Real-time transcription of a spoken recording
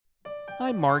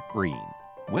I'm Mark Breen.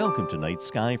 Welcome to Night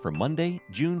Sky for Monday,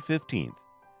 June 15th.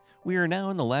 We are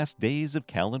now in the last days of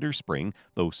calendar spring,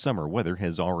 though summer weather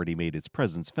has already made its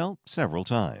presence felt several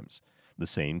times. The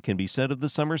same can be said of the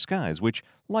summer skies, which,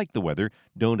 like the weather,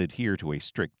 don't adhere to a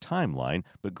strict timeline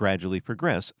but gradually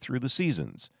progress through the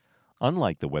seasons.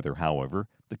 Unlike the weather, however,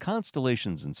 the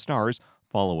constellations and stars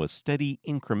follow a steady,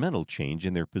 incremental change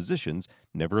in their positions,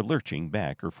 never lurching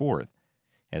back or forth.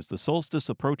 As the solstice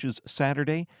approaches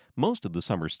Saturday, most of the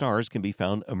summer stars can be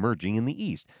found emerging in the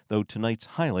east, though tonight's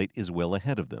highlight is well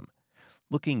ahead of them.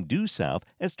 Looking due south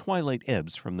as twilight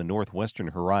ebbs from the northwestern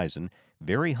horizon,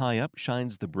 very high up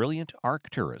shines the brilliant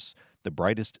Arcturus, the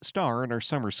brightest star in our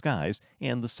summer skies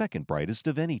and the second brightest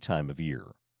of any time of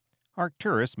year.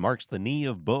 Arcturus marks the knee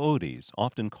of Boötes,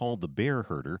 often called the bear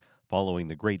herder, following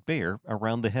the Great Bear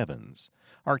around the heavens.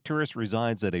 Arcturus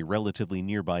resides at a relatively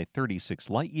nearby 36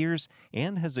 light-years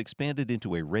and has expanded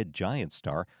into a red giant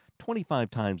star 25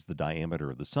 times the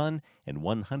diameter of the Sun and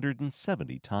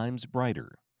 170 times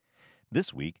brighter.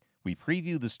 This week, we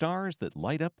preview the stars that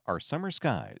light up our summer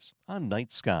skies on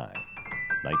Night Sky.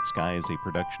 Night Sky is a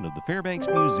production of the Fairbanks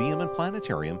Museum and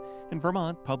Planetarium and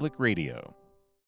Vermont Public Radio.